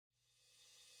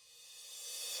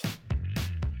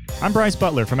I'm Bryce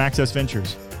Butler from Access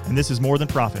Ventures, and this is More Than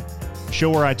Profit, a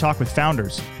show where I talk with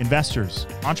founders, investors,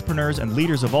 entrepreneurs, and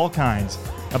leaders of all kinds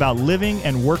about living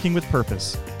and working with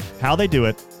purpose, how they do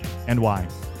it, and why.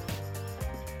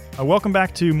 Welcome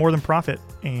back to More Than Profit,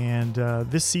 and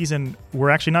this season, we're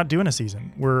actually not doing a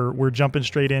season. We're jumping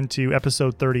straight into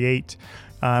episode 38.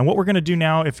 And what we're going to do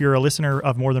now, if you're a listener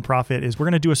of More Than Profit, is we're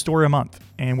going to do a story a month,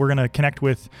 and we're going to connect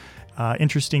with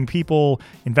interesting people,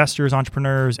 investors,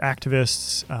 entrepreneurs,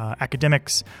 activists,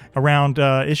 academics around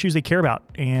issues they care about,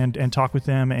 and talk with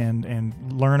them and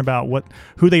learn about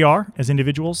who they are as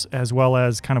individuals, as well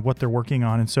as kind of what they're working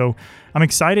on. And so I'm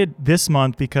excited this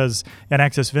month because at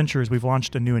Access Ventures, we've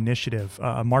launched a new initiative,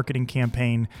 a marketing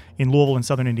campaign in Louisville and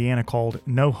Southern Indiana called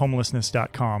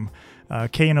KnowHomelessness.com,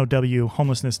 K-N-O-W,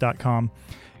 homelessness.com.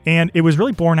 And it was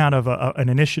really born out of an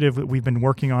initiative that we've been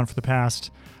working on for the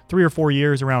past 3 or 4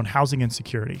 years around housing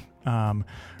insecurity.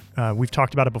 We've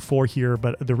talked about it before here,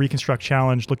 but the Reconstruct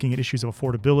Challenge, looking at issues of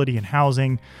affordability and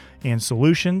housing and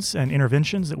solutions and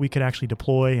interventions that we could actually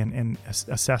deploy and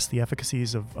assess the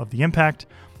efficacies of the impact.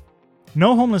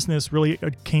 No Homelessness really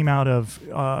came out of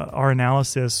our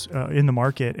analysis in the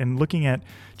market and looking at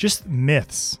just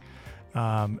myths,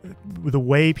 the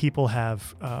way people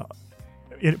have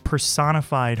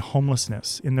personified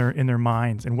homelessness in their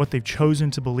minds and what they've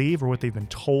chosen to believe or what they've been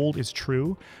told is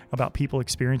true about people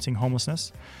experiencing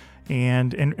homelessness.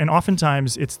 And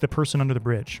oftentimes it's the person under the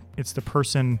bridge. It's the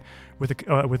person with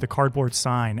a cardboard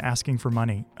sign asking for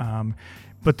money.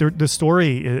 But the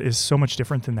story is so much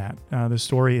different than that. The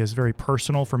story is very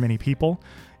personal for many people.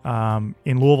 In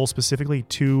Louisville specifically,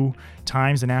 2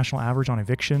 times the national average on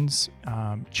evictions,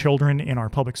 children in our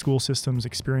public school systems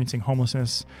experiencing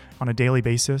homelessness on a daily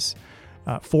basis,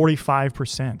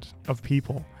 45% of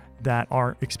people that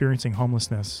are experiencing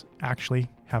homelessness actually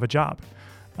have a job.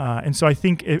 And so I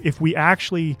think if we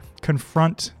actually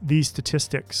confront these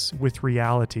statistics with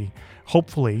reality,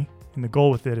 hopefully, and the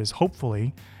goal with it is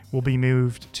hopefully, we'll be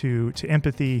moved to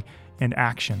empathy and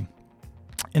action.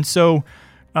 And so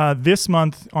this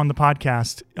month on the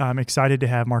podcast, I'm excited to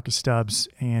have Marcus Stubbs,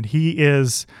 and he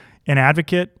is an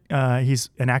advocate. He's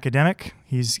an academic.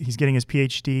 He's getting his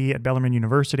PhD at Bellarmine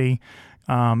University,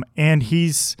 and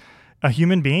he's a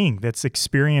human being that's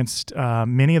experienced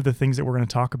many of the things that we're going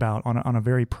to talk about on a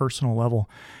very personal level.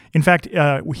 In fact,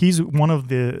 he's one of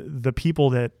the people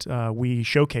that we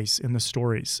showcase in the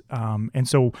stories. And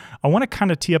so I want to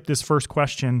kind of tee up this first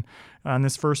question and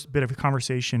this first bit of a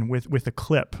conversation with a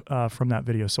clip from that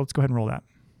video. So let's go ahead and roll that.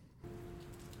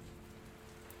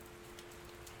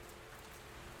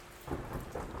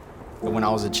 When I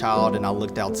was a child and I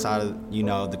looked outside of,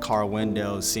 the car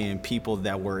window, seeing people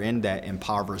that were in that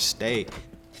impoverished state,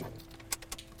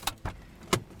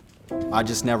 I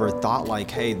just never thought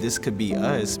like, hey, this could be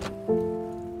us.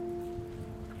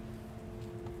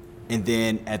 And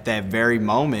then at that very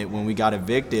moment when we got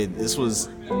evicted, this was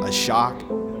a shock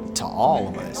to all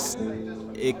of us.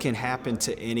 It can happen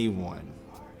to anyone.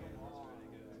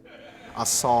 I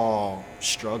saw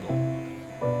struggle.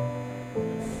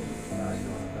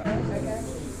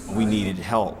 We needed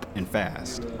help and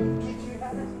fast.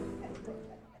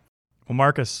 Well,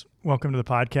 Marcus, welcome to the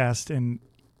podcast,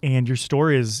 and your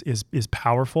story is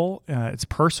powerful. It's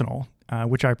personal,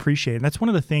 which I appreciate, and that's one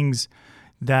of the things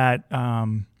that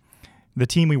the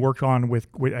team we worked on with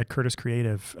at Curtis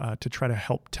Creative to try to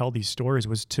help tell these stories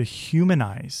was to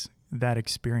humanize that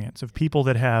experience of people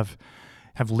that have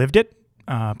lived it,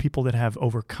 people that have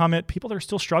overcome it, people that are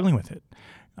still struggling with it.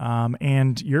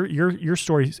 And your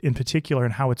story in particular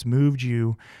and how it's moved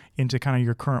you into kind of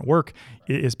your current work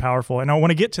is powerful. And I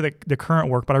want to get to the current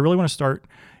work, but I really want to start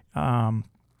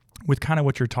with kind of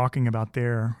what you're talking about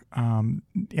there.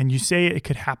 And you say it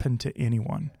could happen to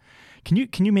anyone. Can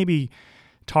you maybe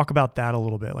talk about that a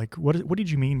little bit? Like what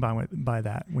did you mean by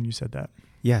that when you said that?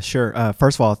 Yeah, sure.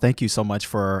 First of all, thank you so much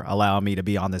for allowing me to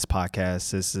be on this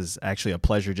podcast. This is actually a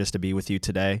pleasure just to be with you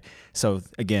today. So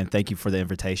again, thank you for the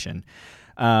invitation.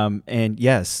 And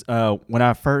yes,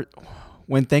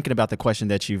 when thinking about the question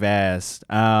that you've asked,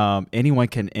 anyone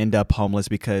can end up homeless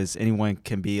because anyone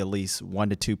can be at least 1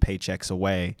 to 2 paychecks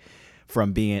away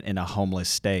from being in a homeless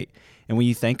state. And when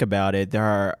you think about it, there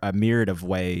are a myriad of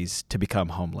ways to become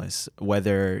homeless,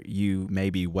 whether you may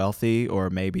be wealthy or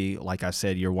maybe, like I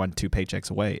said, you're 1 to 2 paychecks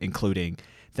away, including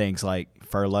things like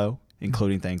furlough,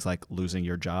 including things like losing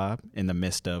your job in the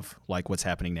midst of like what's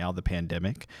happening now, the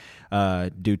pandemic,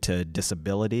 due to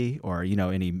disability or,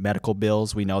 any medical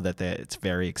bills. We know that it's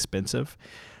very expensive,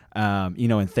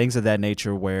 and things of that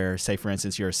nature where, say, for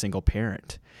instance, you're a single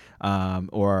parent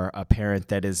or a parent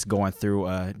that is going through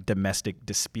a domestic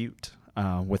dispute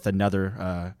with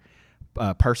another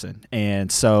person.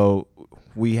 And so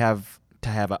we have to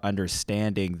have an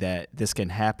understanding that this can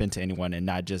happen to anyone and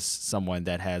not just someone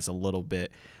that has a little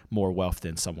bit more wealth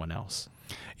than someone else.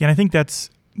 Yeah, and I think it's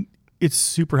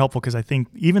super helpful because I think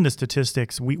even the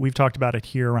statistics, we've talked about it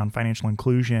here around financial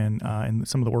inclusion and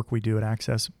some of the work we do at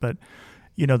Access, but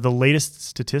the latest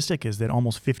statistic is that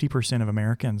almost 50% of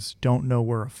Americans don't know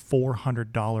where a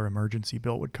 $400 emergency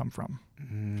bill would come from.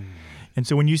 And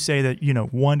so when you say that,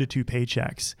 1 to 2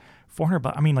 paychecks,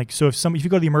 $400, I mean, like, so if you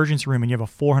go to the emergency room and you have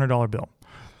a $400 bill,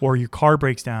 or your car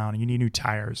breaks down and you need new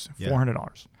tires,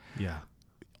 $400. Yeah.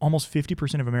 Almost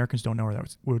 50% of Americans don't know where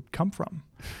that would come from.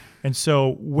 And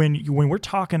so when we're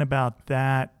talking about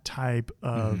that type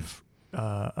of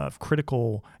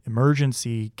critical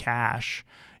emergency cash,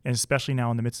 and especially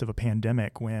now in the midst of a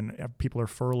pandemic when people are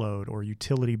furloughed or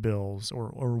utility bills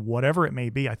or whatever it may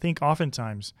be, I think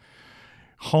oftentimes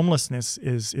homelessness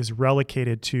is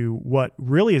relegated to what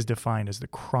really is defined as the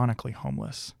chronically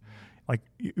homeless. Like,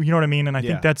 you know what I mean? And I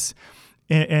think that's,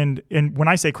 and when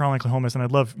I say chronically homeless, and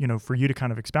I'd love, for you to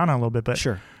kind of expound on it a little bit, but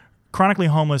sure. Chronically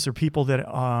homeless are people that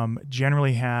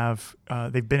generally have,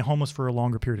 they've been homeless for a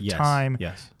longer period of time.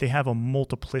 Yes. They have a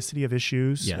multiplicity of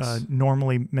issues,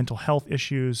 normally mental health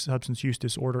issues, substance use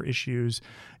disorder issues,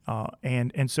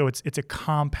 and so it's a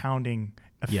compounding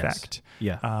effect.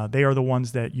 Yes. Yeah. They are the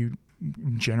ones that you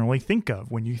generally think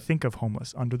of when you think of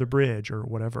homeless, under the bridge or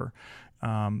whatever.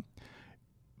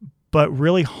 But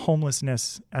really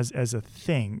homelessness as a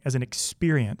thing, as an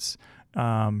experience,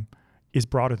 is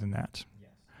broader than that.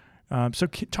 So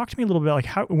talk to me a little bit, like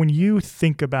how, when you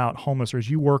think about homeless, or as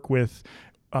you work with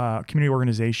community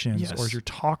organizations, or as you're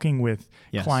talking with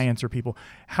clients or people,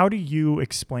 how do you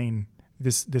explain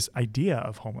this idea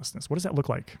of homelessness? What does that look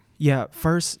like? Yeah,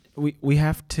 first we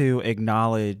have to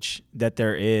acknowledge that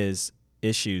there is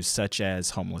issues such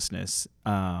as homelessness,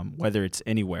 whether it's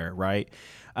anywhere, right?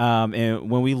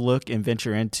 And when we look and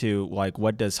venture into like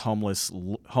what does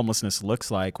homelessness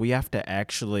looks like, we have to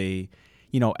actually,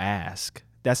 ask.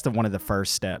 That's one of the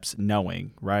first steps,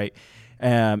 knowing, right?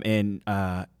 And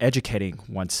educating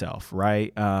oneself,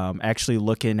 right? Actually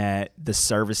looking at the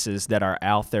services that are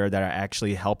out there that are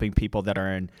actually helping people that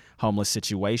are in homeless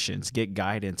situations, get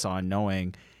guidance on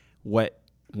knowing what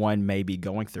one may be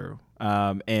going through.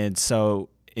 And so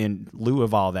in lieu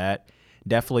of all that,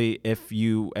 definitely if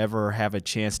you ever have a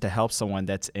chance to help someone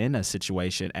that's in a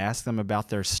situation, ask them about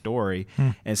their story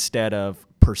instead of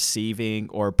perceiving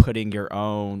or putting your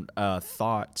own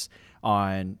thoughts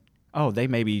on, they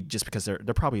may be just because they're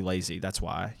probably lazy, that's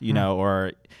why,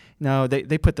 or no,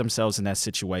 they put themselves in that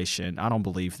situation. I don't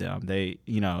believe them.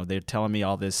 They're telling me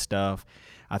all this stuff.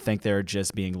 I think they're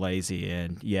just being lazy,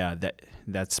 and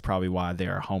that's probably why they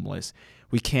are homeless.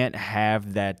 We can't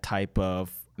have that type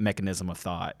of mechanism of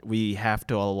thought. We have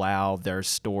to allow their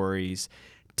stories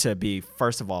to be,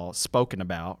 first of all, spoken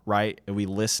about, right? And we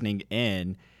listening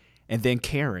in and then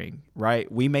caring,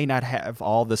 right? We may not have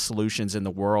all the solutions in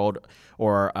the world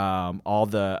or all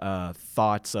the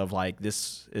thoughts of like,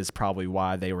 this is probably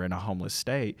why they were in a homeless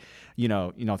state,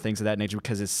 things of that nature,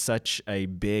 because it's such a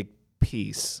big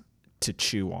piece to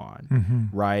chew on,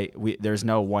 right? There's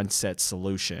no one set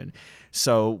solution.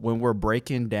 So when we're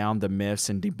breaking down the myths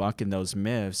and debunking those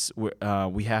myths,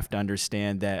 we have to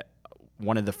understand that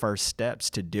one of the first steps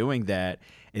to doing that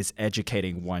is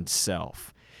educating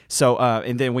oneself. So,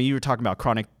 and then when you were talking about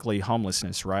chronically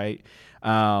homelessness, right?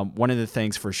 One of the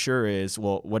things for sure is,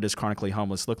 what does chronically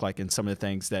homeless look like? And some of the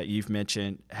things that you've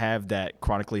mentioned have that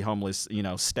chronically homeless,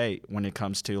 state when it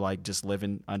comes to like just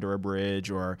living under a bridge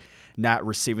or not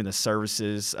receiving the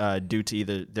services due to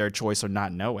either their choice or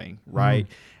not knowing, right?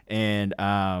 And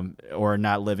or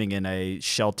not living in a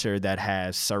shelter that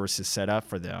has services set up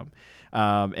for them.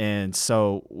 And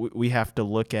so we have to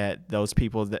look at those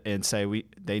people and say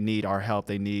they need our help.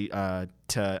 They need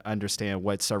to understand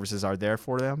what services are there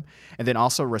for them, and then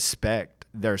also respect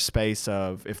their space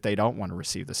of if they don't want to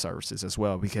receive the services as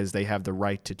well, because they have the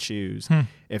right to choose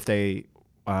if they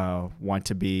want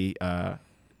to be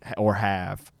or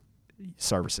have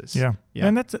services. Yeah.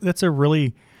 And that's a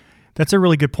really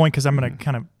good point, because I'm going to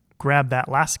kind of grab that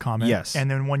last comment. Yes. And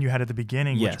then one you had at the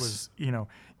beginning, which was,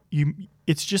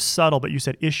 it's just subtle, but you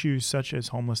said issues such as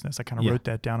homelessness. I kind of wrote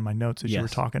that down in my notes as you were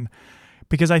talking,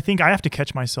 because I think I have to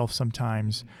catch myself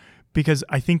sometimes, because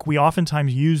I think we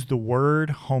oftentimes use the word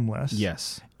homeless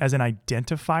as an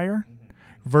identifier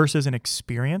versus an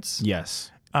experience.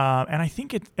 Yes. And I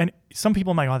think and some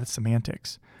people might go, that's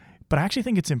semantics. But I actually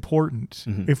think it's important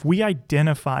if we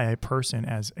identify a person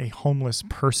as a homeless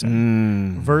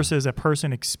person versus a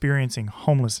person experiencing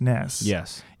homelessness.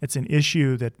 Yes. It's an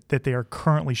issue that they are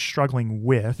currently struggling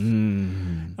with.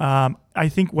 I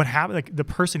think what happens, like the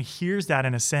person hears that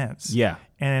in a sense. Yeah.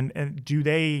 And do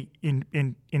they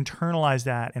internalize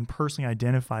that and personally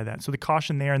identify that? So the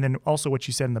caution there, and then also what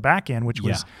you said in the back end, which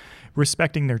was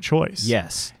respecting their choice.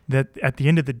 Yes. That at the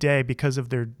end of the day, because of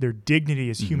their dignity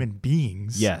as human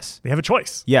beings, they have a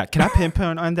choice. Yeah. Can I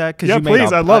pinpoint on that? Yeah,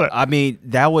 please. I'd love it. I mean,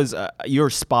 that was, you're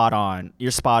spot on.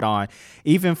 You're spot on.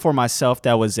 Even for myself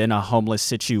that was in a homeless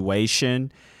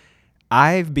situation,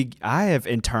 I have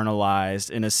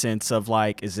internalized in a sense of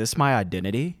like, is this my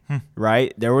identity?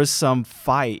 Right? There was some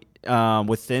fight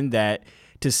within that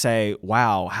to say,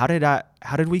 wow, how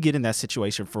did we get in that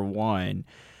situation for one?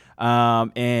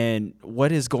 And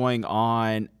what is going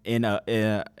on in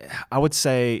I would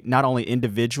say not only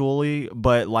individually,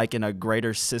 but like in a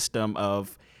greater system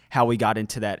of how we got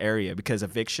into that area, because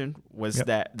eviction was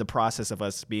that the process of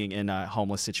us being in a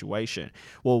homeless situation.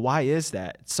 Well, why is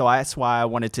that? So that's why I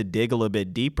wanted to dig a little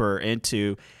bit deeper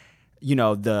into,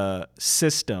 the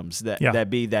systems that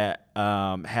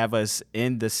have us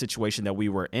in the situation that we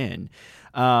were in.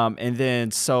 And then,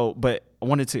 but I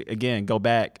wanted to, again, go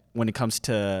back when it comes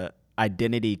to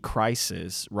identity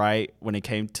crisis, right? When it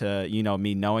came to,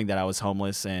 me knowing that I was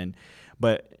homeless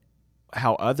but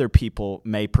how other people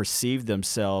may perceive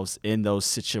themselves in those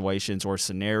situations or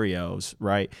scenarios,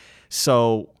 right?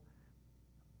 So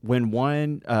when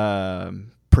one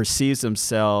perceives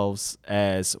themselves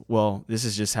as, well, this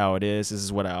is just how it is, this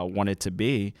is what I want it to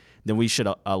be, then we should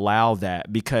allow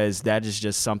that, because that is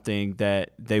just something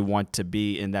that they want to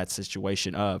be in that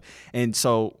situation of. And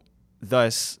so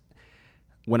thus,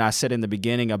 when I said in the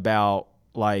beginning about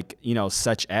like,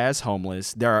 such as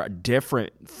homeless, there are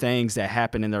different things that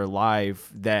happen in their life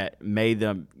that made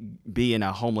them be in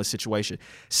a homeless situation.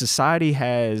 Society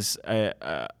has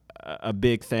a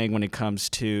big thing when it comes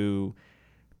to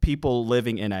people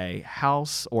living in a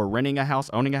house or renting a house,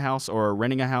 owning a house or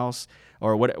renting a house,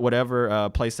 or whatever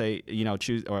place they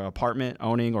choose, or apartment,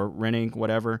 owning or renting,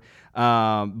 whatever.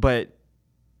 But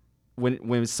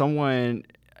when someone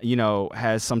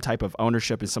has some type of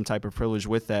ownership and some type of privilege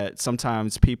with that,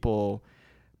 sometimes people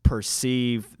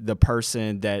perceive the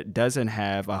person that doesn't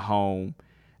have a home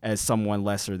as someone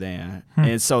lesser than.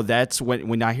 And so that's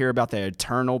when I hear about the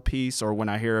eternal piece, or when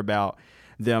I hear about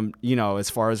them, as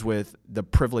far as with the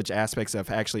privilege aspects of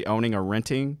actually owning or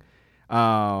renting,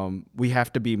 we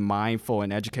have to be mindful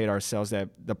and educate ourselves that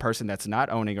the person that's not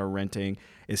owning or renting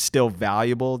is still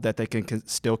valuable, that they can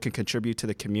still contribute to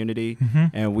the community,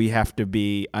 and we have to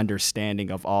be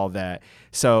understanding of all that.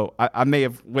 So I may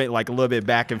have went like a little bit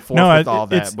back and forth with all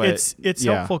that, but it's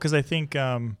helpful, because I think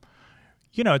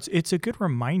it's a good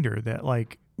reminder that,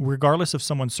 like, regardless of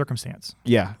someone's circumstance,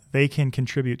 they can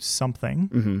contribute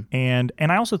something. And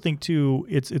I also think too,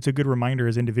 it's a good reminder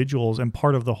as individuals, and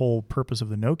part of the whole purpose of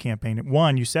the No campaign.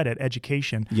 One, you said it,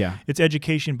 education. It's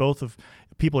education both of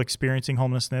people experiencing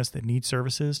homelessness that need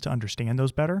services to understand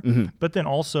those better, but then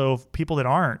also people that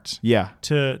aren't,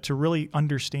 to really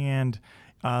understand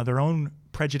their own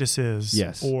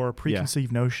prejudices or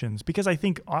preconceived notions. Because I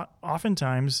think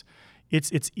oftentimes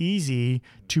it's easy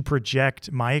to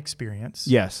project my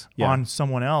experience on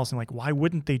someone else, and like, why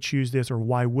wouldn't they choose this, or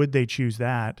why would they choose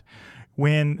that,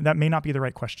 when that may not be the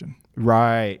right question.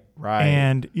 Right.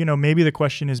 And, maybe the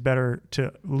question is better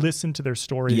to listen to their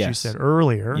story, as you said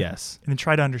earlier, and then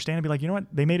try to understand and be like, you know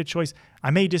what, they made a choice.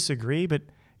 I may disagree, but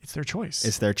it's their choice.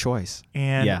 It's their choice.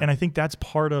 And I think that's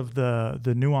part of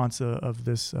the nuance of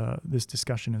this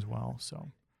discussion as well. So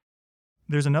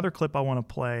there's another clip I want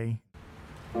to play.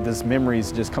 This memory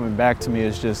is just coming back to me.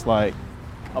 It's just like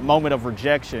a moment of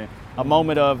rejection, a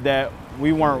moment of that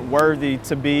we weren't worthy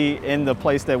to be in the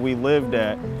place that we lived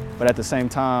at, but at the same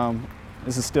time,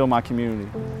 this is still my community.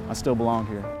 I still belong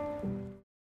here.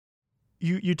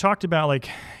 You talked about, like,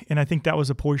 and I think that was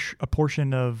a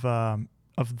portion of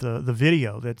the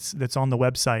video that's on the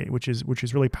website, which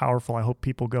is really powerful. I hope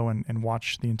people go and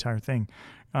watch the entire thing.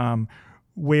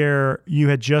 Where you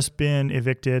had just been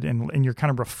evicted, and you're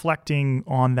kind of reflecting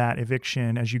on that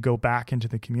eviction as you go back into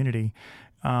the community.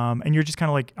 And you're just kind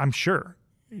of like, I'm sure,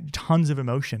 tons of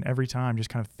emotion every time, just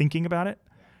kind of thinking about it,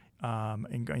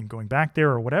 and going back there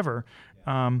or whatever.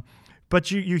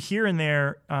 But you hear in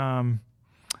there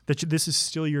that this is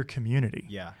still your community.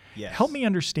 Help me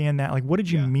understand that. Like, what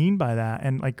did you mean by that?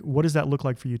 And like, what does that look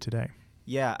like for you today?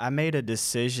 I made a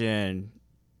decision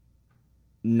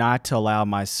not to allow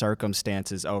my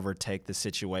circumstances overtake the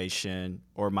situation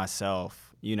or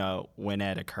myself, when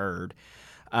that occurred.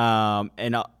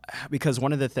 Because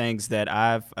one of the things that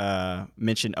I've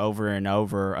mentioned over and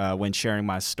over when sharing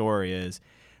my story is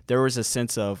there was a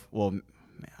sense of, well,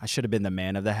 I should have been the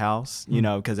man of the house,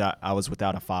 because I was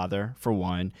without a father, for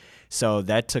one. So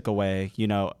that took away,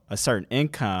 a certain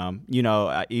income,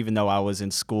 even though I was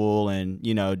in school and,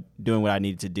 doing what I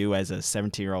needed to do as a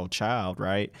 17-year-old child,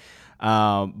 right?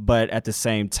 But at the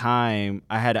same time,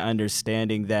 I had an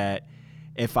understanding that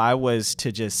if I was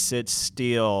to just sit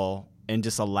still and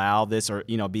just allow this or,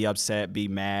 be upset, be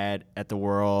mad at the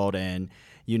world and,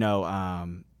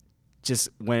 just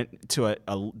went to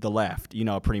the left,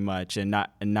 pretty much, and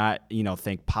not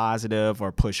think positive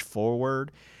or push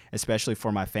forward, especially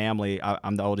for my family.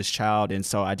 I'm the oldest child, and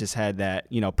so I just had that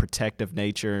protective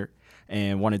nature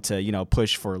and wanted to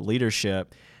push for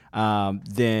leadership.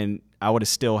 Then I would have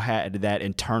still had that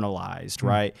internalized,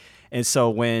 right? And so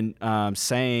when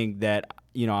saying that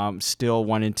I'm still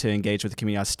wanting to engage with the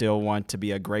community, I still want to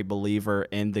be a great believer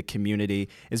in the community,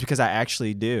 is because I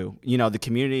actually do. The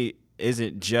community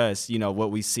isn't just, what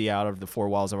we see out of the four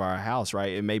walls of our house,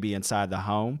 right? It may be inside the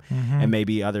home and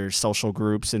maybe other social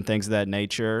groups and things of that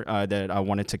nature that I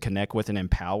wanted to connect with and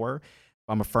empower.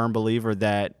 I'm a firm believer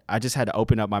that I just had to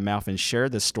open up my mouth and share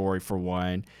the story, for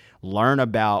one, learn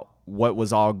about what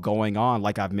was all going on,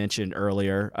 like I've mentioned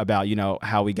earlier, about,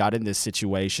 how we got in this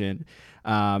situation,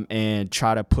 and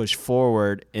try to push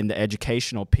forward in the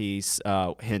educational piece,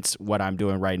 hence what I'm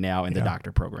doing right now in the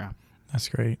doctor program. That's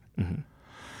great. Mm-hmm.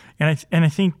 And I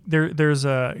think there's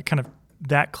a kind of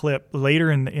that clip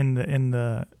later in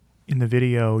the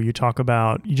video. You talk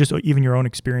about even your own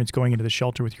experience going into the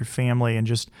shelter with your family, and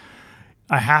just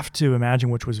I have to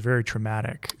imagine, which was very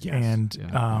traumatic,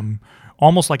 and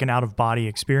almost like an out of body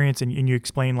experience. And you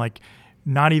explain like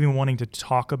not even wanting to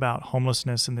talk about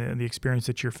homelessness and the experience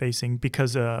that you're facing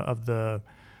because of the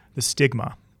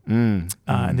stigma. And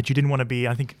that you didn't want to be,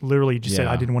 I think literally you just said,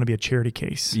 I didn't want to be a charity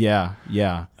case. Yeah.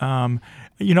 I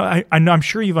know, I'm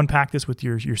sure you've unpacked this with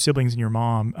your siblings and your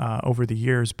mom over the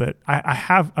years, but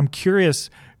I'm curious,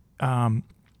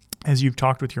 as you've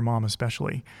talked with your mom,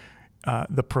 especially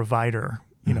the provider,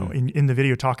 in the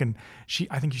video talking,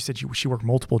 I think you said she worked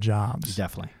multiple jobs.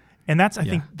 Definitely. And I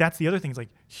think that's the other thing, is like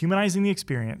humanizing the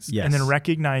experience, and then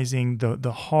recognizing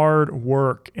the hard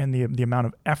work and the amount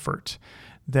of effort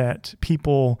that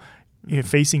people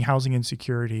facing housing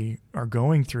insecurity are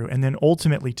going through, and then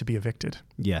ultimately to be evicted.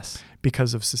 Yes.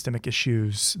 Because of systemic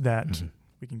issues that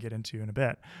we can get into in a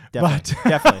bit.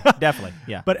 Definitely.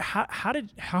 Yeah. But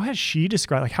how has she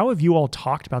described, like, how have you all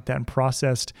talked about that and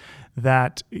processed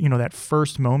that, that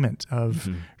first moment of,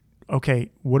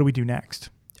 okay, what do we do next?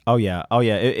 Oh yeah.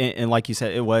 And like you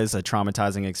said, it was a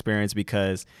traumatizing experience,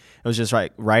 because it was just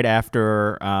right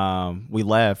after we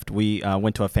left, we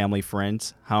went to a family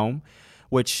friend's home,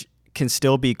 which can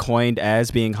still be coined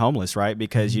as being homeless, right?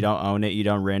 Because you don't own it, you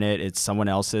don't rent it. It's someone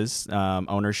else's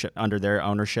ownership, under their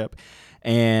ownership.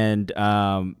 And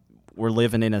we're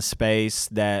living in a space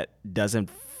that doesn't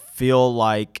feel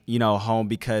like, home,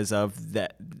 because of the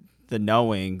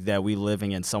knowing that we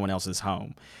living in someone else's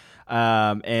home.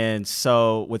 And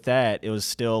so with that, it was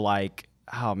still like,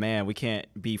 oh man, we can't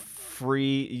be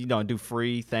free, do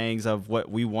free things of what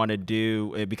we want to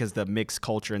do, because the mixed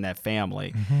culture in that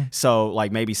family. So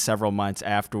like maybe several months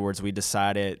afterwards, we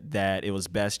decided that it was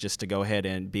best just to go ahead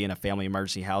and be in a family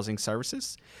emergency housing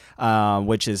services,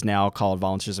 which is now called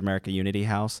Volunteers America Unity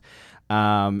House.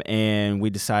 And we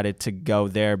decided to go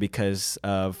there because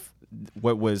of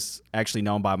what was actually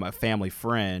known by my family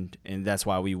friend, and that's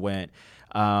why we went.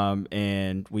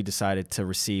 And we decided to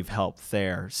receive help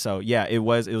there. So yeah, it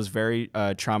was very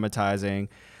traumatizing,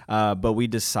 but we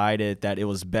decided that it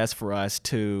was best for us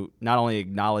to not only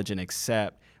acknowledge and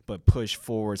accept, but push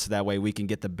forward, so that way we can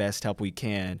get the best help we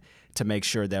can to make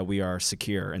sure that we are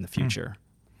secure in the future.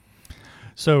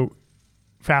 So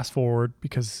fast forward,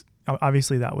 because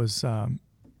obviously that was,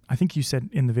 I think you said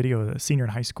in the video, a senior in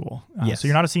high school. Yes. So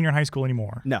you're not a senior in high school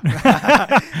anymore. No.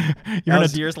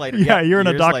 Years later. Yeah, you're in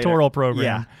a doctoral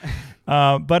program.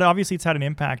 Yeah. But obviously it's had an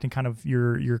impact in kind of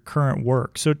your current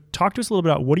work. So talk to us a little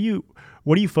bit about what are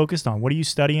you focused on? What are you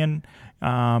studying?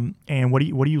 And what are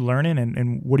you learning?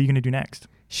 And what are you going to do next?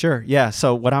 Sure. Yeah.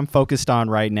 So what I'm focused on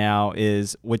right now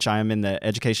is, which I am in the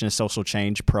Education and Social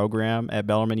Change program at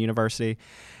Bellarmine University.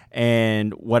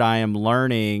 And what I am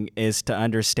learning is to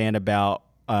understand about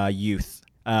youth,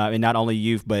 and not only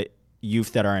youth, but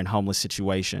youth that are in homeless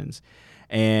situations.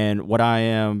 And what I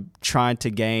am trying to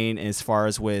gain as far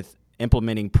as with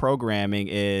implementing programming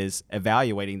is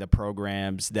evaluating the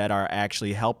programs that are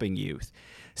actually helping youth.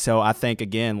 So I think,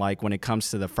 again, like when it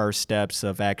comes to the first steps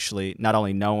of actually not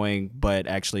only knowing, but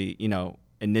actually,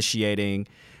 initiating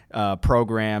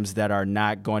programs that are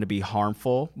not going to be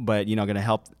harmful, but, going to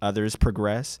help others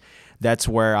progress. That's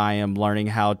where I am learning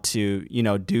how to,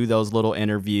 do those little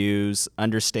interviews,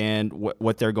 understand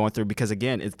what they're going through. Because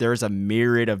again, there's a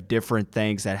myriad of different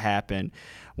things that happen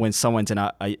when someone's in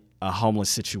a homeless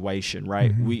situation,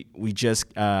 right? Mm-hmm. We just,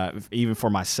 even for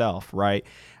myself, right?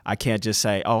 I can't just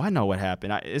say, oh, I know what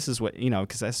happened. This is what,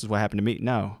 because this is what happened to me.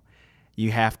 No.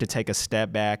 You have to take a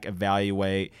step back,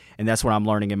 evaluate, and that's what I'm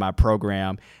learning in my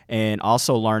program. And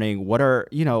also learning what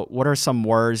are some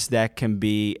words that can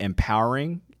be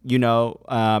empowering,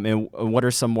 and what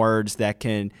are some words that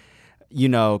can,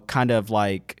 kind of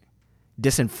like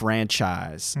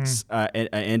disenfranchise an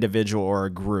individual or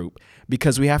a group,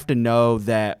 because we have to know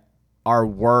that our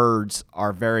words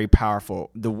are very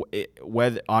powerful.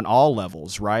 Whether on all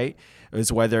levels, right?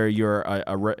 Is whether you're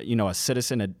a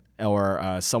citizen,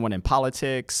 or someone in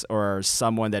politics, or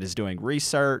someone that is doing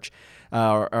research,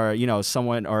 or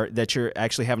someone or that you're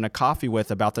actually having a coffee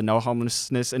with about the No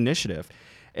Homelessness Initiative.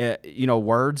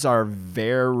 Words are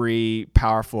very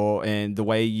powerful, and the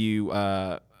way you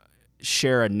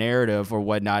share a narrative or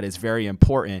whatnot is very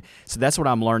important. So that's what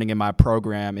I'm learning in my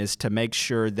program, is to make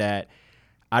sure that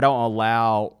I don't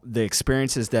allow the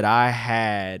experiences that I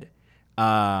had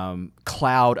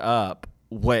cloud up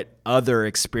what other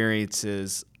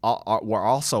experiences were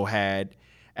also had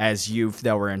as youth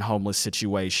that were in homeless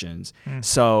situations.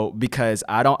 So because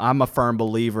I'm a firm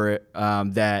believer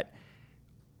that,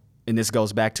 and this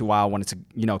goes back to why I wanted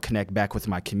to, connect back with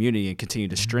my community and continue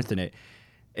to strengthen it,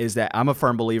 is that I'm a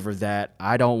firm believer that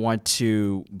I don't want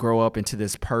to grow up into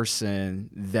this person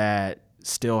that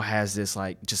still has this,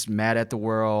 like, just mad at the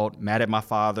world, mad at my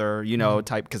father,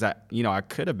 type, because I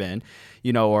could have been,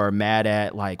 or mad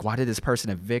at, like, why did this person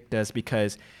evict us?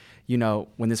 Because,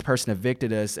 when this person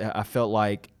evicted us, I felt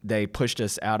like they pushed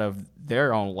us out of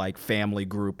their own, like, family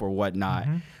group or whatnot,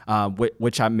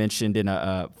 which I mentioned in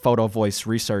a photo voice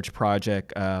research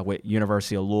project with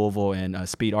University of Louisville and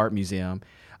Speed Art Museum.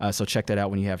 So check that out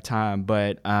when you have time.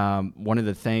 But one of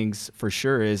the things for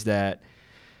sure is that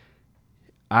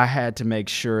I had to make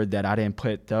sure that I didn't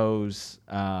put those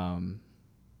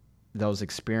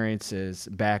experiences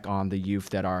back on the youth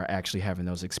that are actually having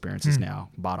those experiences now,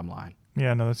 bottom line.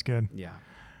 Yeah, no, that's good. Yeah.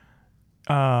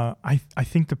 I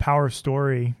think the power of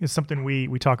story is something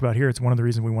we talk about here. It's one of the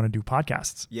reasons we want to do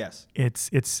podcasts. Yes.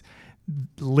 It's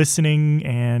listening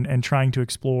and trying to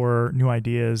explore new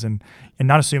ideas and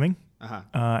not assuming.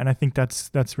 And I think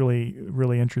that's really,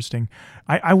 really interesting.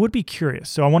 I would be curious.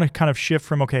 So I want to kind of shift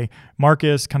from, okay,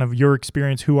 Marcus, kind of your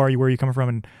experience, who are you, where are you coming from,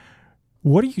 and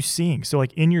what are you seeing? So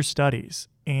like in your studies,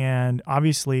 and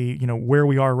obviously, where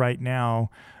we are right now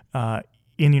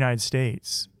in the United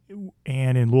States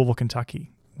and in Louisville,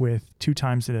 Kentucky, with 2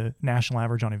 times the national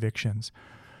average on evictions,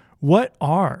 what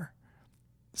are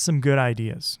some good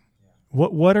ideas?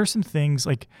 What are some things,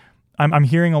 like, I'm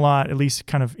hearing a lot, at least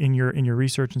kind of in your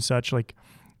research and such, like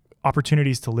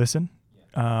opportunities to listen,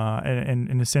 and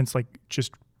in a sense, like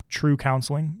just true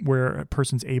counseling, where a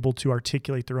person's able to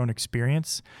articulate their own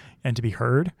experience and to be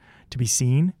heard, to be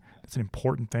seen. That's an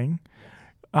important thing.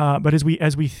 But as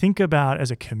we think about as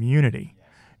a community,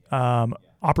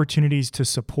 opportunities to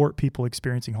support people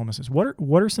experiencing homelessness,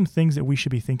 what are some things that we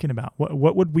should be thinking about?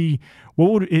 What would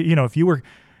if you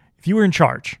were in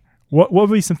charge? What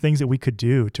would be some things that we could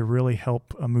do to really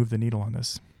help move the needle on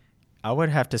this? I would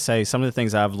have to say some of the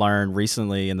things I've learned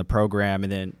recently in the program,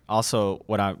 and then also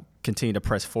what I continue to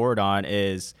press forward on,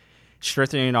 is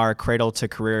strengthening our cradle to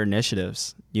career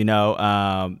initiatives. There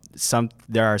are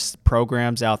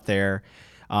programs out there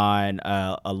on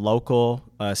a local,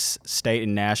 state,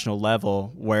 and national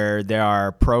level where there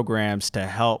are programs to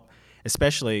help,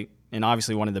 especially. And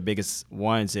obviously one of the biggest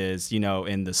ones is,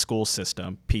 in the school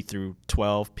system, P through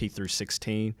 12, P through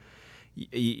 16.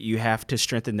 You have to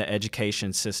strengthen the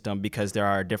education system, because there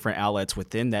are different outlets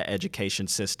within that education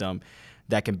system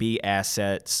that can be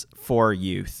assets for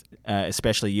youth,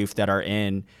 especially youth that are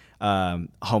in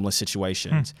homeless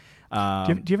situations. Do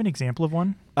you have an example of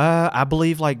one? I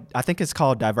believe, I think it's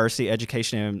called Diversity,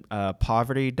 Education, and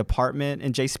Poverty Department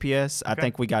in JCPS. Okay. I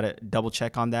think we got to double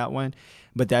check on that one.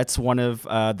 But that's one of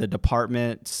the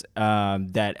departments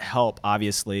that help,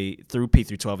 obviously, through P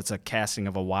through 12. It's a casting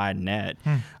of a wide net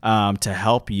to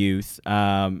help youth.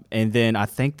 And then I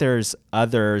think there's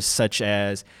others, such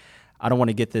as, I don't want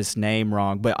to get this name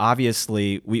wrong, but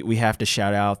obviously we have to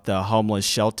shout out the homeless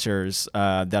shelters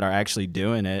that are actually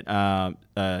doing it.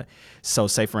 So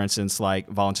say, for instance, like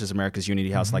Volunteers America's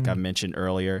Unity House, like I mentioned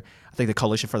earlier. I think the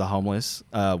Coalition for the Homeless,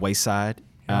 Wayside,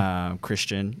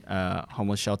 Christian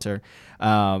homeless shelter,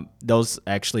 those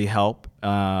actually help.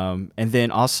 And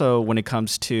then also when it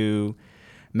comes to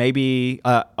maybe,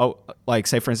 like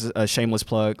say for instance, a shameless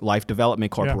plug, Life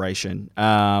Development Corporation.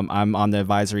 Yeah. I'm on the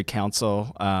advisory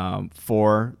council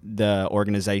for the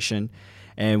organization,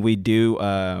 and we do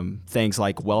things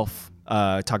like wealth,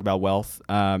 talk about wealth.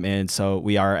 And so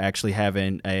we are actually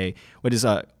having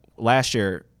last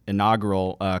year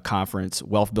inaugural conference,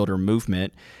 Wealth Builder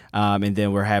Movement. And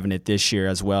then we're having it this year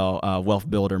as well, Wealth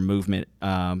Builder Movement,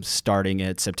 starting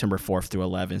at September 4th through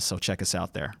 11th. So check us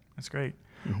out there. That's great.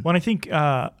 Mm-hmm. Well, I think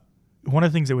one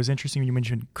of the things that was interesting when you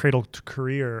mentioned cradle to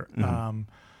career,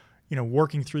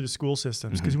 working through the school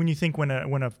systems, because when you think when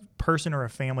a person or a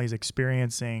family is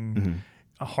experiencing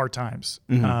hard times,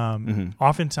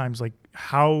 oftentimes like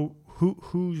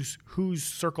whose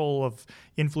circle of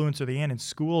influence are they in? And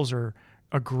schools are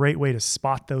a great way to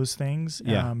spot those things.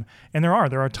 Yeah. And there are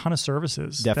a ton of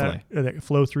services that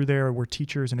flow through there where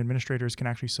teachers and administrators can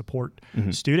actually support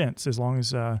students as long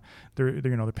as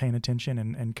they're paying attention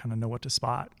and kind of know what to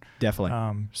spot.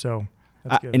 Definitely. So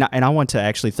that's good. And I want to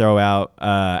actually throw out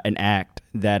an act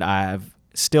that I've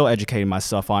still educating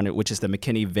myself on it, which is the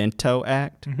McKinney-Vento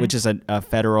Act, which is a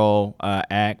federal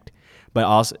act, but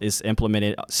also is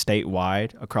implemented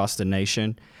statewide across the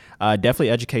nation. Definitely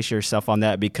educate yourself on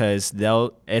that because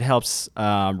it helps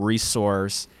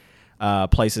resource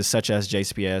places such as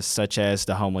JCPS, such as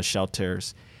the homeless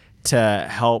shelters, to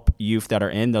help youth that are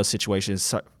in those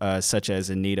situations, such as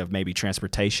in need of maybe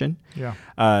transportation,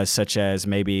 such as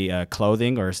maybe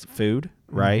clothing or food,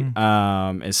 right?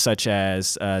 And such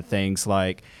as things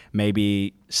like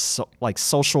maybe like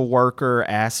social worker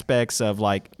aspects of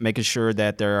like making sure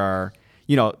that there are,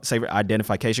 say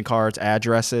identification cards,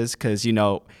 addresses, because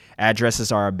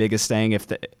addresses are our biggest thing.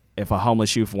 If a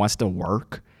homeless youth wants to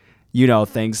work,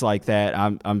 things like that.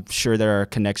 I'm sure there are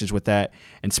connections with that.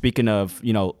 And speaking of,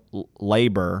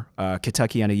 labor,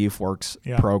 Kentuckiana Youth Works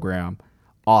program,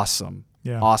 awesome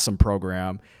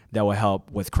program that will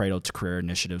help with cradle to career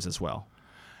initiatives as well.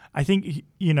 I think,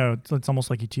 it's almost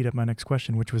like you teed up my next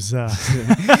question, which was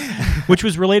which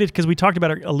was related because we talked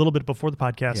about it a little bit before the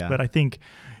podcast, but I think,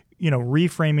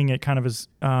 reframing it kind of as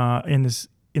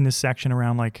in this section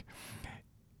around like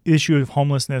issue of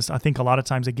homelessness. I think a lot of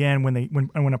times, again,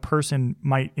 when a person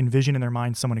might envision in their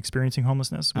mind someone experiencing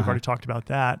homelessness, we've already talked about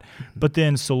that, but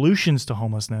then solutions to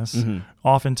homelessness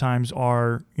oftentimes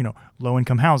are, low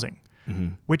income housing,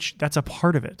 which that's a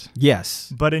part of it.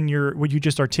 Yes. But in what you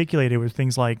just articulated with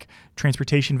things like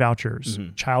transportation vouchers,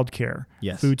 childcare,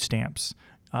 food stamps,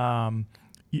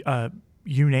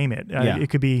 you name it. It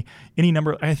could be any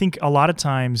number. I think a lot of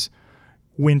times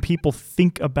when people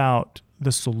think about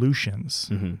the solutions,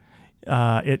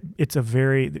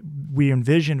 we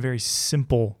envision very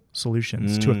simple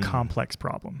solutions to a complex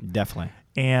problem. Definitely.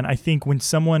 And I think when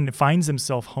someone finds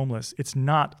themselves homeless, it's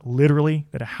not literally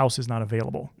that a house is not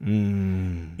available.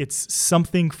 It's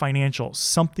something financial,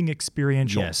 something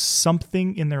experiential,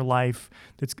 something in their life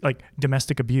that's like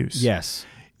domestic abuse. Yes.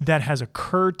 That has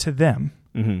occurred to them.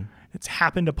 It's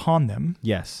happened upon them.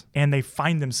 Yes. And they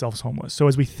find themselves homeless. So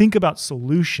as we think about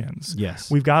solutions,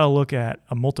 we've got to look at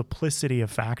a multiplicity of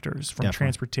factors from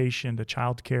transportation to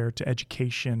childcare to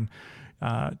education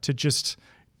to just,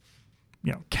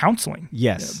 counseling.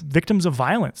 Yes. Victims of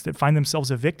violence that find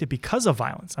themselves evicted because of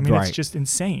violence. I mean, it's just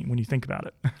insane when you think about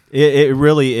it. It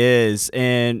really is.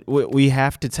 And we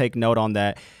have to take note on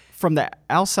that. From the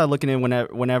outside looking in,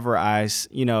 whenever I,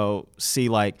 see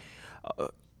like,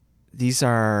 these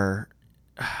are,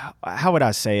 how would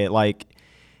I say it? Like,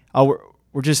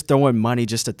 we're just throwing money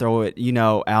just to throw it,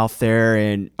 out there.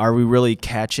 And are we really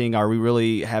catching? Are we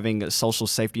really having a social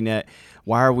safety net?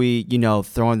 Why are we,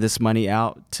 throwing this money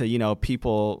out to,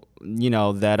 people,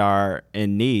 that are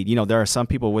in need? There are some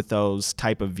people with those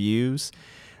type of views,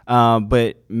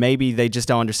 but maybe they just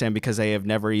don't understand because they have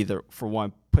never either, for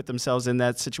one, put themselves in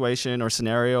that situation or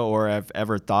scenario or have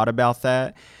ever thought about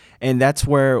that. And that's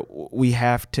where we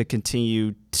have to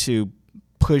continue to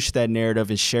push that narrative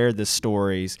and share the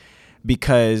stories,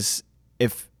 because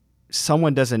if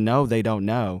someone doesn't know, they don't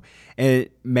know. And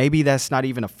maybe that's not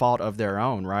even a fault of their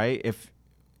own, right?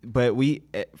 But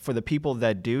for the people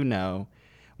that do know,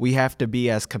 we have to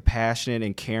be as compassionate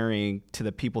and caring to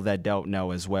the people that don't know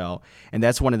as well. And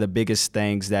that's one of the biggest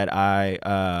things that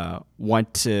I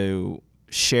want to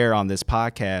share on this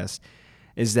podcast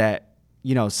is that,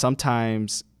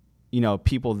 sometimes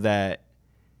people that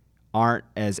aren't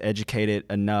as educated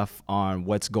enough on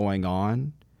what's going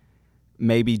on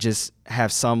maybe just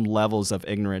have some levels of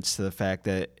ignorance to the fact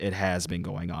that it has been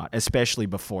going on, especially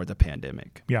before the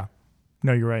pandemic. Yeah.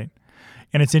 No, you're right.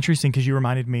 And it's interesting because you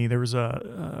reminded me there was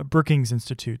a Brookings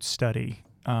Institute study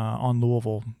on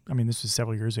Louisville. I mean, this was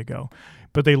several years ago.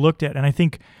 But they looked at, and I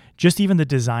think just even the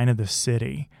design of the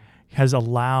city has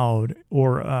allowed,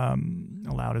 or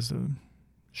allowed is a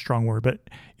strong word, but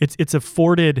it's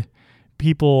afforded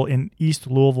people in East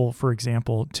Louisville, for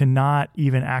example, to not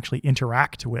even actually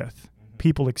interact with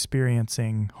people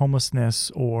experiencing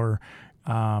homelessness or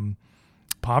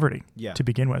poverty to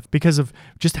begin with, because of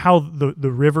just how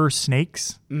the river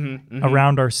snakes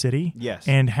around our city. Yes.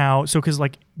 And how, so because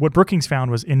like what Brookings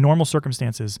found was, in normal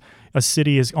circumstances, a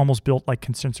city is almost built like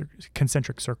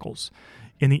concentric circles.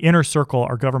 In the inner circle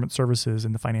are government services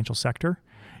in the financial sector,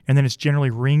 and then it's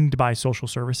generally ringed by social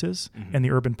services and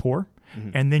the urban poor,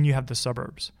 and then you have the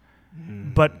suburbs.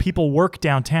 But people work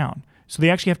downtown. So they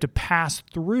actually have to pass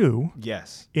through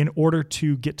in order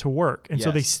to get to work. And so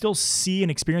they still see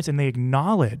and experience, and they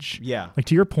acknowledge, like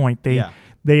to your point,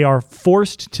 they are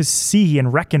forced to see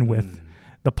and reckon with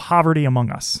the poverty among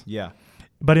us.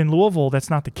 But in Louisville, that's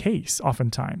not the case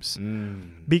oftentimes,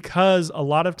 because a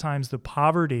lot of times the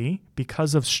poverty,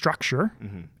 because of structure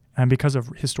and because of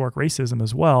historic racism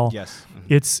as well,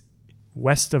 it's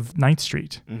west of 9th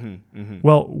Street.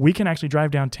 Well, we can actually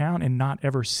drive downtown and not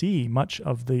ever see much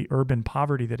of the urban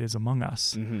poverty that is among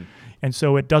us. And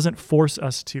so it doesn't force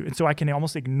us to, and so I can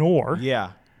almost ignore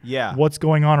what's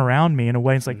going on around me in a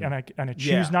way. It's like, and I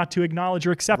choose not to acknowledge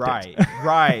or accept it.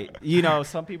 Right. You know,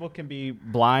 some people can be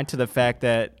blind to the fact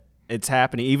that it's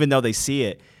happening, even though they see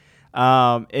it.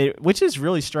 Which is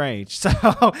really strange. So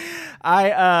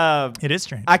it is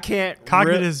strange. I can't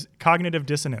cognitive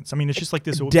dissonance. I mean, it's just like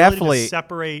this ability to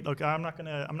separate. Look, I'm not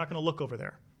gonna look over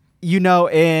there. You know,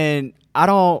 and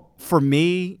for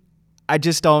me, I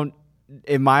just don't,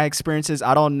 in my experiences,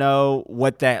 I don't know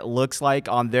what that looks like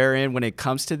on their end when it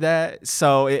comes to that.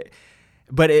 So it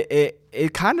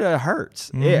kind of hurts.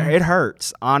 It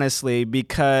hurts, honestly,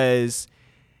 because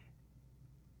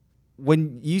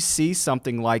when you see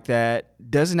something like that,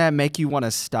 doesn't that make you want to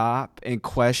stop and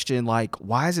question, like,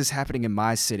 why is this happening in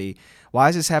my city? Why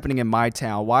is this happening in my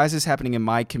town? Why is this happening in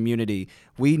my community?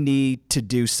 We need to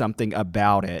do something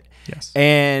about it. Yes.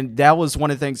 And that was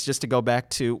one of the things, just to go back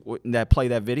to that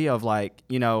video of, like,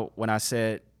 you know, when I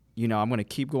said, you know, I'm going to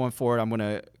keep going forward, I'm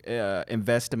going to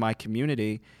invest in my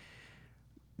community.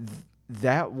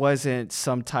 That wasn't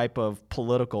some type of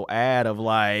political ad of,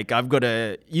 like, I'm going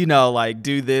to, you know, like,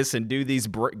 do this and do these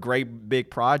great big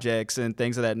projects and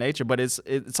things of that nature. But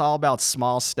it's all about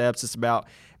small steps. It's about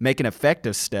making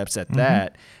effective steps at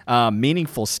that,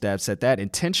 meaningful steps at that,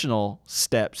 intentional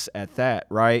steps at that,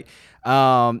 right?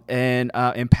 And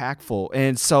impactful.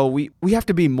 And so we have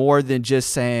to be more than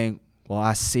just saying, well,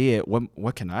 I see it.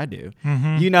 What can I do?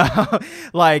 You know,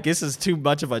 like, this is too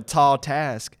much of a tall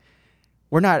task.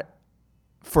 We're not.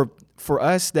 For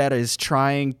us that is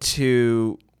trying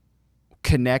to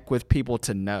connect with people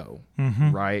to know,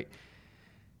 right?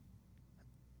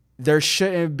 There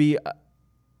shouldn't be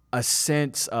a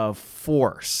sense of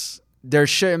force. There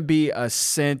shouldn't be a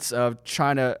sense of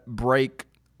trying to break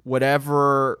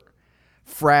whatever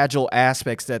fragile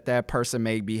aspects that person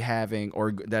may be having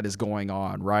or that is going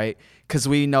on, right? Because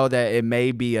we know that it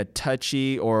may be a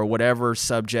touchy or whatever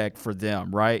subject for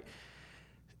them, right?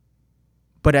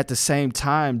 But at the same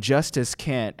time, justice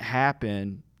can't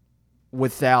happen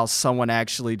without someone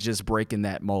actually just breaking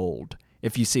that mold,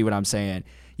 if you see what I'm saying.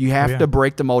 You have to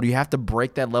break the mold. You have to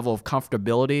break that level of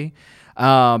comfortability,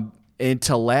 and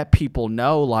to let people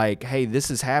know, like, hey, this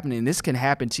is happening. This can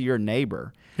happen to your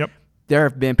neighbor. Yep. There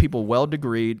have been people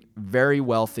well-degreed, very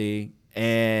wealthy,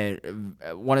 and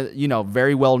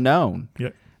very well-known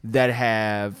that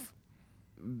have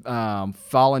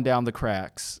fallen down the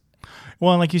cracks.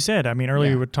 Well, and like you said, I mean,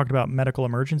 earlier we talked about medical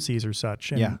emergencies or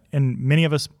such, and many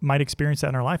of us might experience that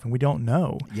in our life, and we don't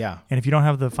know. Yeah. And if you don't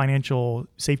have the financial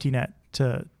safety net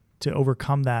to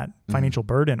overcome that financial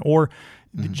burden, or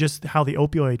just how the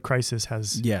opioid crisis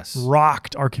has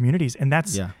rocked our communities, and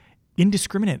that's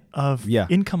indiscriminate of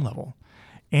income level.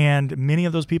 And many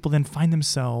of those people then find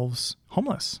themselves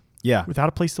homeless without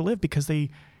a place to live because they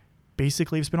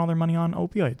basically have spent all their money on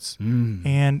opioids.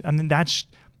 And then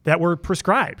that were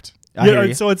prescribed.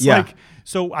 So it's like,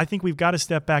 so I think we've got to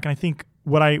step back. And I think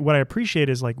what I appreciate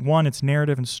is, like, one, it's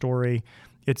narrative and story.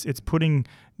 It's putting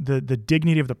the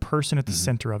dignity of the person at the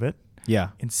center of it. Yeah.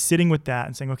 And sitting with that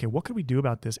and saying, okay, what could we do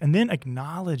about this? And then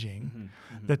acknowledging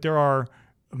that there are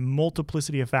a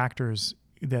multiplicity of factors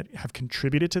that have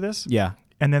contributed to this. Yeah.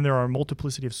 And then there are a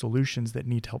multiplicity of solutions that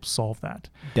need to help solve that.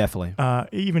 Definitely.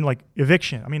 Even like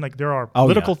eviction. I mean, like, there are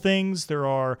political things. There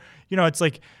are, it's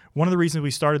like, one of the reasons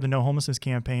we started the No Homelessness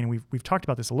campaign, and we've talked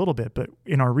about this a little bit, but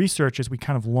in our research, as we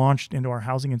kind of launched into our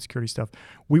housing insecurity stuff,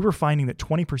 we were finding that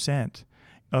 20%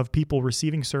 of people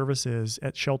receiving services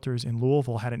at shelters in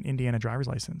Louisville had an Indiana driver's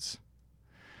license.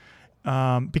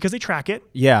 because they track it.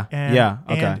 Yeah. And,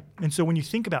 Okay. And so when you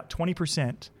think about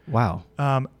 20%, Wow.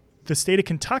 the state of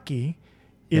Kentucky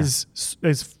is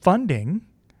funding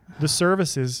the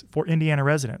services for Indiana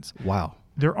residents. Wow.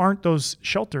 There aren't those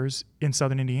shelters in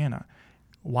southern Indiana.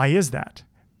 Why is that?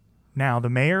 Now the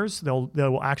mayors, they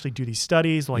will actually do these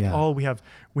studies like,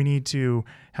 we need to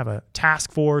have a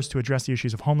task force to address the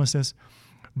issues of homelessness.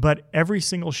 But every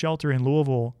single shelter in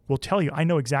Louisville will tell you, I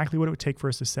know exactly what it would take for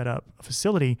us to set up a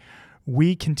facility.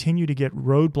 We continue to get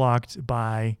roadblocked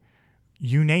by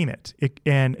you name it.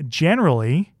 And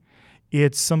generally,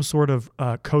 it's some sort of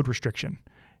code restriction,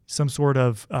 some sort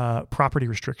of property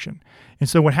restriction. And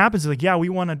so what happens is like, we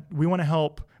want to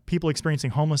help people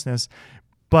experiencing homelessness,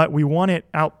 but we want it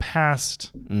out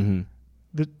past the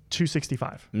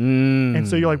 265. And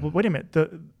so you're like, well, wait a minute.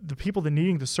 The people that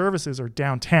needing the services are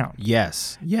downtown.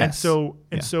 Yes. And so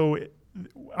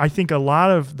I think a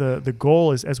lot of the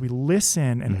goal is, as we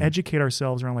listen and educate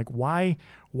ourselves around like, why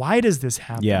does this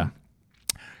happen? Yeah.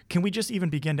 Can we just even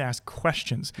begin to ask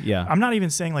questions? Yeah. I'm not even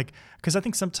saying like, because I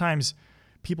think sometimes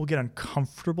people get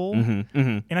uncomfortable,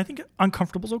 and I think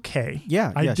uncomfortable is okay.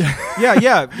 Yeah. I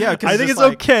think it's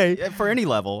like, okay for any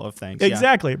level of things.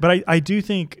 Exactly. But I do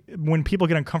think when people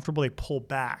get uncomfortable, they pull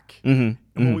back. And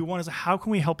what we want is, how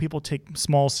can we help people take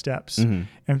small steps and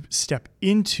step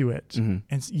into it?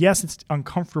 And yes, it's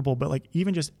uncomfortable, but like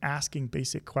even just asking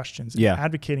basic questions, and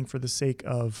advocating for the sake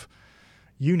of,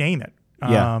 you name it.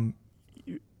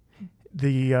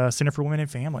 The Center for Women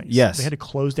and Families. Yes. They had to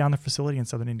close down the facility in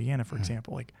southern Indiana, for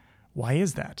example. Like, why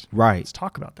is that? Right. Let's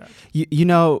talk about that. You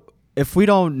know, if we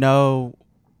don't know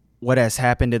what has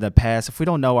happened in the past, if we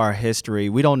don't know our history,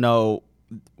 we don't know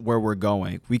where we're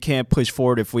going. We can't push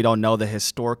forward if we don't know the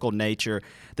historical nature,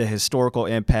 the historical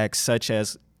impacts, such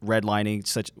as redlining,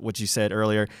 such what you said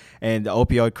earlier, and the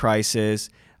opioid crisis.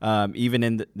 Even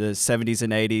in the 70s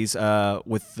and 80s,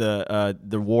 with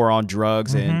the war on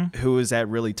drugs and who is that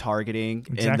really targeting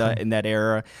in that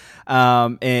era,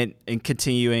 and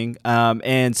continuing.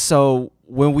 And so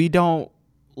when we don't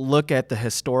look at the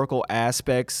historical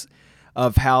aspects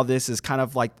of how this is kind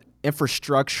of like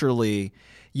infrastructurally,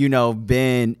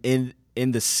 been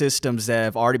in the systems that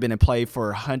have already been in play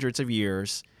for hundreds of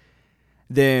years,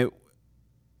 then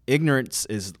ignorance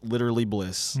is literally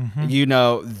bliss.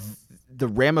 The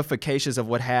ramifications of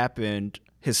what happened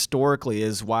historically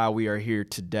is why we are here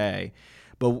today.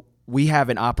 But we have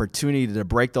an opportunity to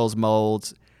break those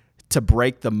molds, to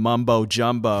break the mumbo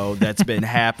jumbo that's been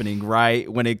happening,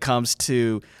 right? When it comes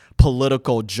to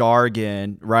political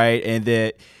jargon, right? And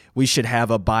that we should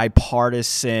have a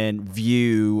bipartisan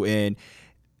view, and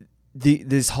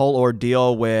this whole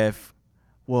ordeal with,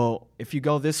 well, if you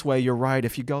go this way, you're right.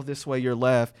 If you go this way, you're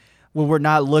left. Well, we're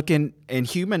not looking and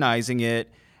humanizing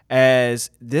it as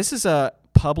this is a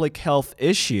public health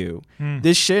issue.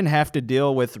 This shouldn't have to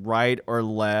deal with right or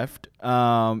left.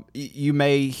 You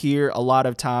may hear a lot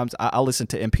of times, I listen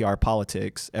to NPR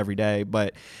Politics every day,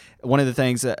 but one of the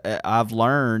things that I've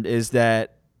learned is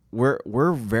that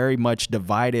we're very much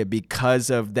divided because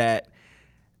of that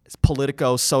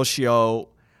politico-socio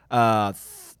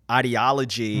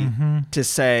ideology to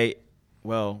say,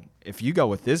 well, if you go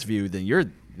with this view, then you're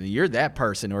that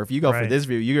person, or if you go for this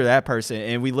view, you're that person.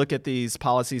 And we look at these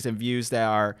policies and views that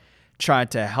are trying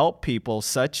to help people,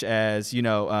 such as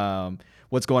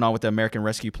what's going on with the American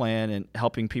Rescue Plan and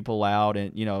helping people out,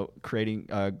 and creating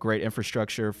great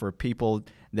infrastructure for people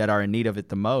that are in need of it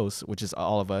the most, which is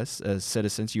all of us as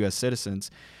citizens, U.S.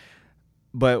 citizens.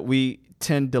 But we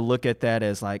tend to look at that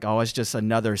as like, oh, it's just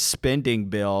another spending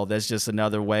bill. That's just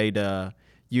another way to,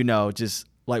 just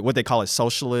like what they call it,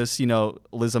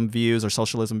 socialism views or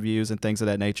socialism views and things of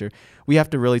that nature. We have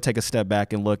to really take a step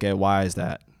back and look at why is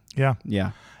that. Yeah.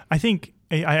 Yeah. I think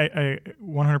I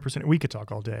 100%, we could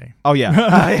talk all day. Oh yeah.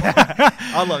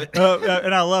 I love it.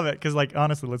 And I love it. Cause like,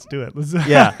 honestly, let's do it.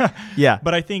 Yeah.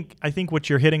 But I think what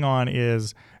you're hitting on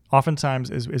is oftentimes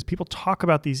is people talk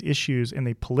about these issues and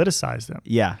they politicize them.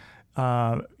 Yeah.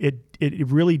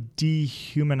 It really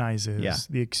dehumanizes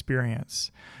the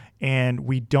experience. And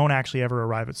we don't actually ever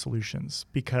arrive at solutions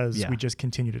because we just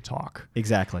continue to talk.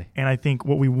 Exactly. And I think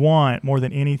what we want more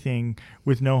than anything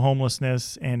with No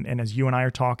Homelessness, and as you and I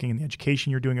are talking, and the education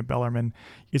you're doing at Bellarmine,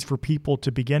 is for people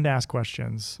to begin to ask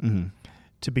questions,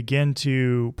 to begin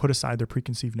to put aside their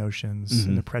preconceived notions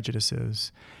and their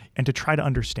prejudices, and to try to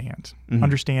understand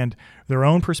their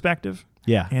own perspective,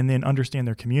 and then understand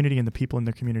their community and the people in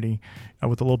their community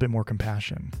with a little bit more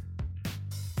compassion.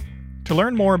 To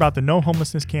learn more about the No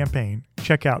Homelessness campaign,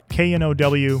 check out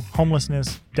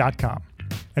knowhomelessness.com.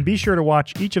 And be sure to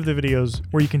watch each of the videos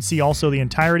where you can see also the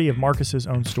entirety of Marcus's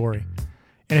own story.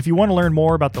 And if you want to learn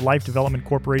more about the Life Development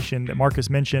Corporation that Marcus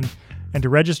mentioned, and to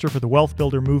register for the Wealth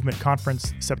Builder Movement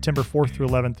Conference September 4th through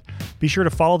 11th, be sure to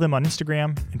follow them on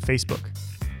Instagram and Facebook.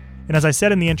 And as I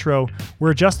said in the intro,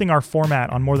 we're adjusting our format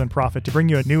on More Than Profit to bring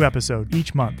you a new episode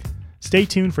each month. Stay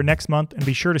tuned for next month and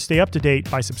be sure to stay up to date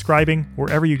by subscribing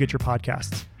wherever you get your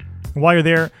podcasts. And while you're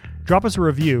there, drop us a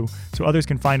review so others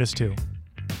can find us too.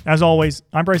 As always,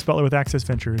 I'm Bryce Butler with Access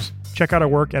Ventures. Check out our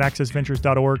work at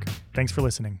accessventures.org. Thanks for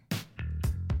listening.